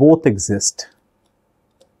xy both exist.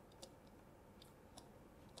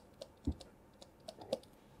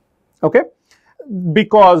 Okay,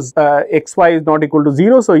 because xy is not equal to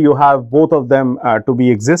 0, so you have both of them to be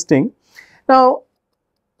existing. Now,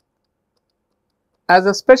 as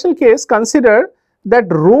a special case, consider that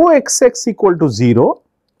rho xx equal to 0,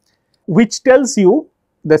 which tells you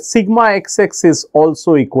that sigma xx is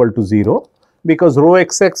also equal to 0, because rho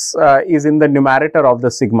xx is in the numerator of the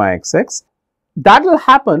sigma xx. That will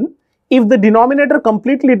happen if the denominator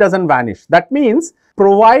completely doesn't vanish. That means,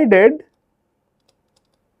 provided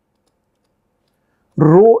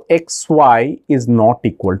rho xy is not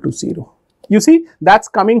equal to 0. You see, that's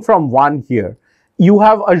coming from 1 here. You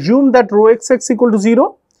have assumed that rho xx equal to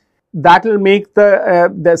 0. That will make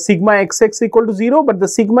the sigma xx equal to 0, but the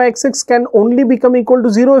sigma xx can only become equal to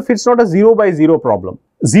 0 if it's not a 0 by 0 problem.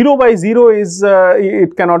 0 by 0 is,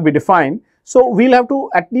 it cannot be defined. So, we'll have to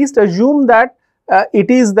at least assume that it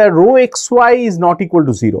is the rho xy is not equal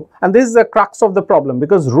to 0, and this is the crux of the problem,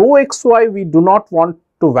 because rho xy we do not want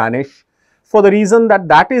to vanish, for the reason that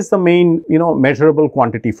that is the main, measurable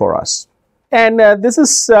quantity for us. And this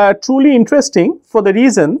is truly interesting for the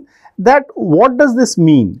reason that, what does this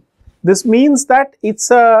mean? This means that it's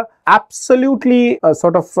a absolutely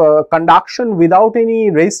sort of conduction without any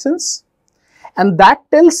resistance, and that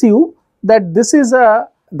tells you that this is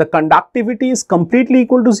the conductivity is completely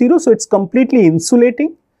equal to 0, so it's completely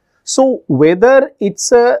insulating. So, whether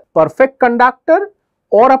it's a perfect conductor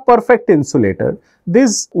or a perfect insulator,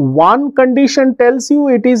 this one condition tells you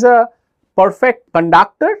it is a perfect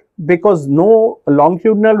conductor because no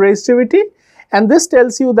longitudinal resistivity, and this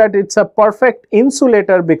tells you that it's a perfect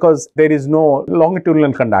insulator because there is no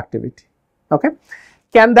longitudinal conductivity. Okay,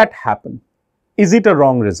 can that happen? Is it a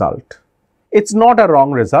wrong result? It's not a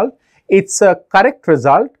wrong result, it's a correct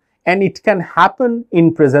result, and it can happen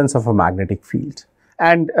in presence of a magnetic field,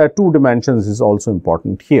 and 2 dimensions is also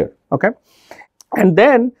important here. Okay, and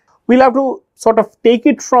then we'll have to sort of take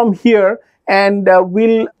it from here, and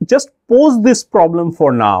we'll just pose this problem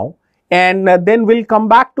for now, and then we'll come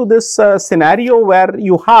back to this scenario where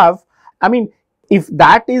you have, I mean, if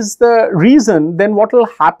that is the reason, then what will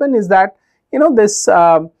happen is that, this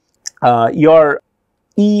your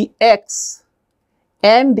Ex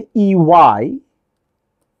and Ey,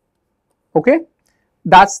 okay,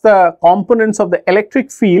 that's the components of the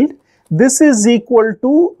electric field, this is equal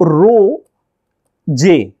to rho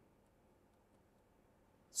j.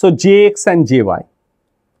 So, Jx and Jy.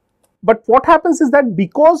 But what happens is that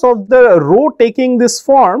because of the rho taking this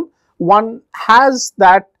form, one has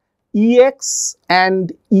that Ex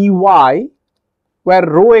and Ey where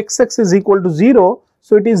rho xx is equal to 0.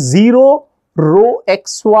 So, it is 0 rho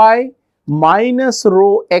xy minus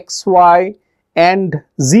rho xy and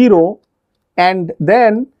 0, and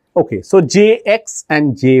then, okay, so Jx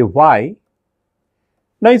and Jy.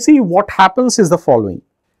 Now, you see what happens is the following.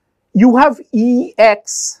 You have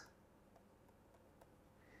Ex,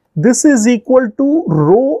 this is equal to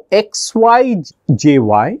rho xy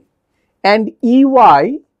Jy, and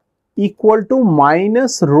Ey equal to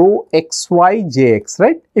minus rho xy Jx,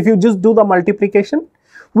 right? If you just do the multiplication,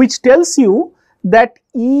 which tells you that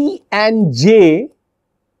E and J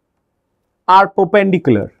are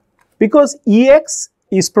perpendicular, because Ex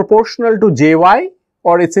is proportional to Jy,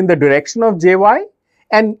 or it's in the direction of Jy,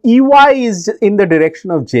 and Ey is in the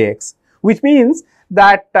direction of Jx, which means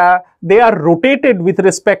that they are rotated with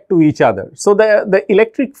respect to each other. So, the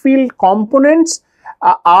electric field components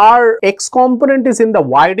are, x component is in the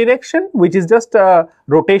y direction, which is just a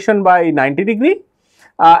rotation by 90 degree,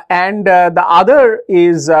 and the other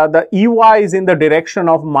is the Ey is in the direction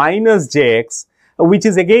of minus Jx, which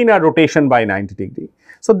is again a rotation by 90 degree.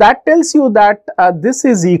 So that tells you that this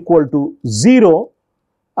is equal to 0,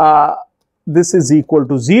 this is equal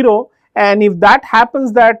to 0, and if that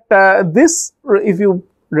happens, that this, if you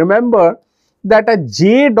remember, that a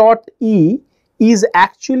J dot E is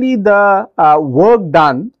actually the work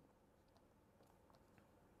done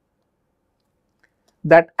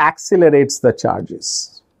that accelerates the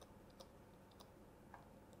charges.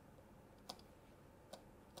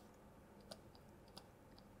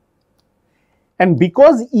 And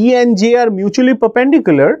because E and J are mutually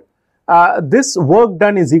perpendicular, this work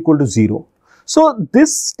done is equal to 0. So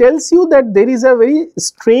this tells you that there is a very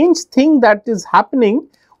strange thing that is happening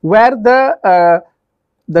where the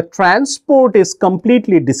transport is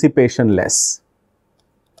completely dissipationless.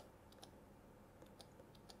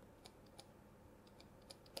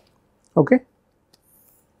 Okay.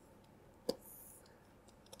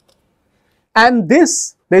 And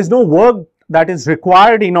this, there is no work that is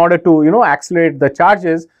required in order to, you know, accelerate the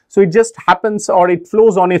charges. So it just happens, or it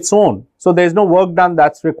flows on its own. So there is no work done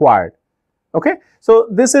that's required. Okay. So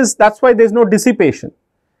this is, that's why there is no dissipation.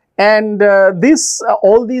 And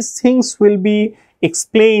all these things will be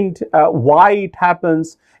explained why it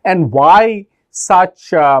happens and why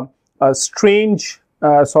such strange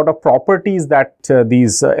sort of properties that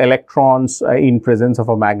these electrons in presence of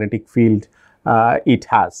a magnetic field it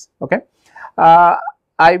has. Okay.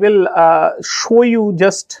 I will show you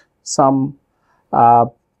just some,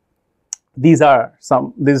 these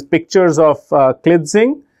pictures of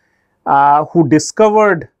Klitzing, who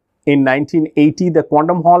discovered in 1980 the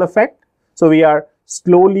quantum Hall effect. So we are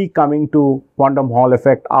slowly coming to quantum Hall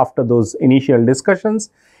effect after those initial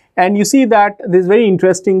discussions. And you see that this is very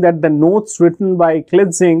interesting that the notes written by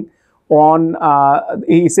Klitzing on,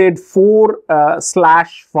 he said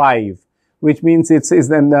 4/5, which means it's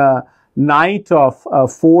in the night of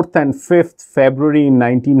 4th and 5th February in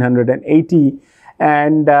 1980.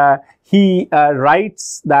 And he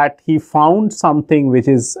writes that he found something which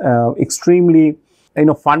is extremely, you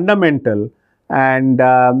know, fundamental. And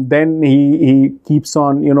then he keeps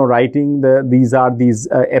on, you know, writing these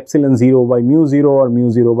epsilon 0 by mu 0 or mu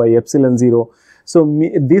 0 by epsilon 0. So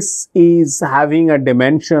this is having a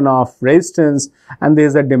dimension of resistance and there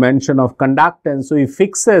is a dimension of conductance. So he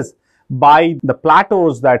fixes by the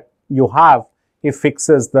plateaus that you have, he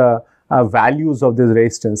fixes the values of this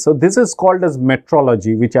resistance. So this is called as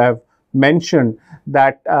metrology, which I have mentioned,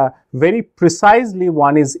 that very precisely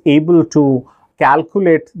one is able to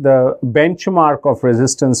calculate the benchmark of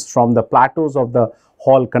resistance from the plateaus of the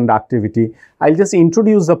Hall conductivity. I'll just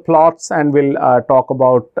introduce the plots and we'll talk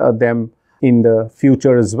about them in the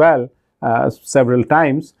future as well several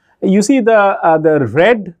times. You see the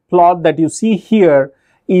red plot that you see here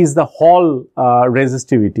is the Hall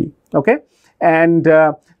resistivity, okay? And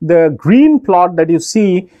the green plot that you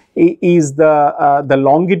see is the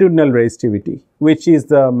longitudinal resistivity, which is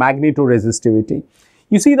the magnetoresistivity.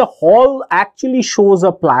 You see the Hall actually shows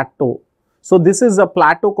a plateau. So this is a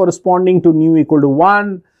plateau corresponding to nu equal to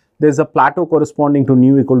 1. There's a plateau corresponding to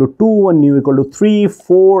nu equal to 2 and nu equal to 3,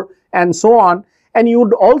 4 and so on. And you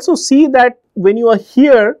would also see that when you are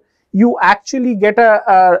here, you actually get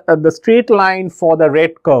the straight line for the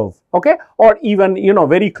red curve, okay? Or even, you know,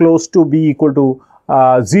 very close to b equal to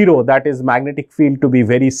 0, that is magnetic field to be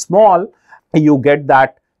very small, you get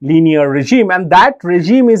that linear regime, and that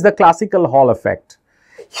regime is the classical Hall effect.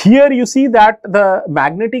 Here you see that the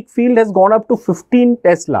magnetic field has gone up to 15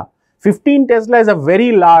 Tesla. 15 Tesla is a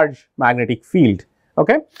very large magnetic field,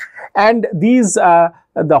 okay? And these,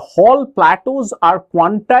 the Hall plateaus are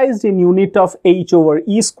quantized in unit of h over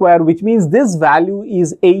e square, which means this value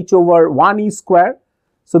is h over 1 e square.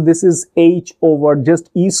 So this is h over just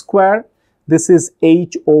e square. This is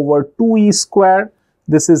h over 2 e square.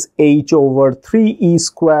 This is h over 3 e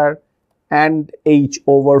square and h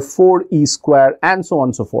over 4 e square and so on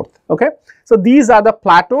and so forth, okay? So these are the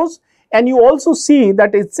plateaus, and you also see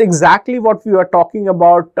that it's exactly what we were talking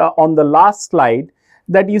about on the last slide,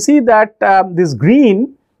 that you see that this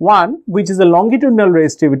green one, which is the longitudinal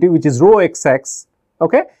resistivity, which is rho xx,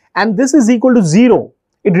 okay? And this is equal to 0.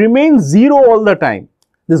 It remains 0 all the time,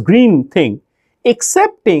 this green thing,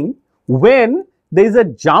 excepting when there is a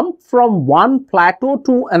jump from one plateau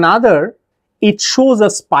to another, it shows a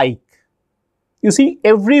spike. You see,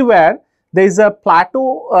 everywhere there is a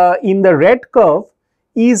plateau in the red curve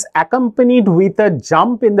is accompanied with a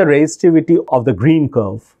jump in the resistivity of the green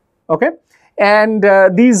curve, okay? And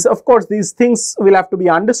these, of course, these things will have to be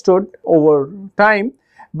understood over time,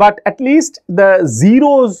 but at least the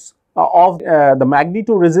zeros of the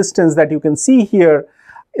magnetoresistance that you can see here,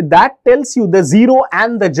 that tells you the zero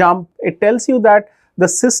and the jump, it tells you that the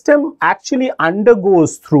system actually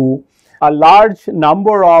undergoes through a large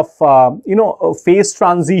number of phase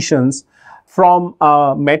transitions from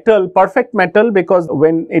metal, perfect metal, because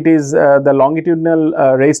when it is the longitudinal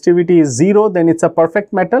resistivity is 0, then it's a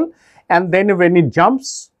perfect metal, and then when it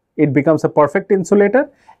jumps, it becomes a perfect insulator.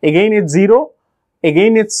 Again it's 0,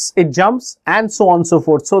 again it jumps, and so on and so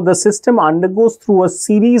forth. So the system undergoes through a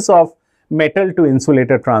series of metal to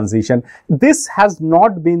insulator transition. This has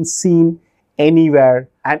not been seen anywhere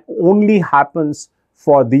and only happens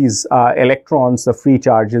for these electrons, the free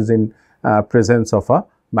charges in presence of a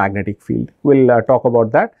magnetic field. We'll talk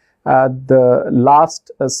about that. The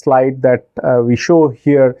last slide that we show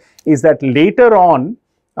here is that later on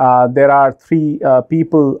there are three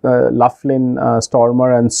people, Laughlin,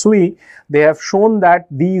 Stormer and Sui. They have shown that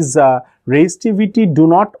these resistivity do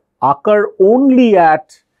not occur only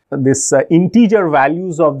at this integer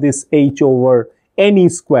values of this h over n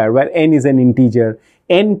square, where n is an integer.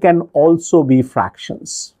 N can also be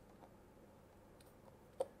fractions.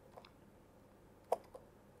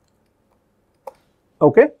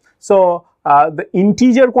 Okay, so the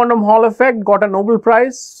integer quantum Hall effect got a Nobel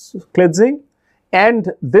Prize, Klitzing,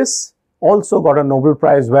 and this also got a Nobel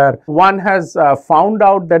Prize, where one has found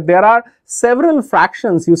out that there are several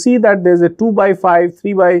fractions. You see that there is a 2 by 5,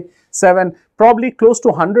 3 by 7, probably close to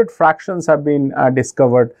 100 fractions have been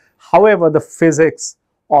discovered. However, the physics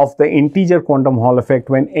of the integer quantum Hall effect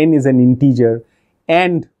when n is an integer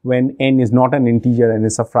and when n is not an integer and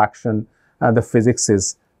is a fraction, the physics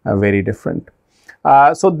is very different.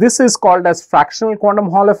 So this is called as fractional quantum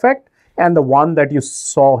Hall effect, and the one that you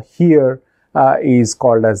saw here is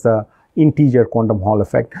called as the integer quantum Hall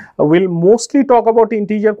effect. We'll mostly talk about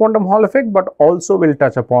integer quantum Hall effect, but also we'll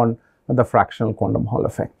touch upon the fractional quantum Hall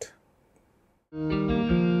effect.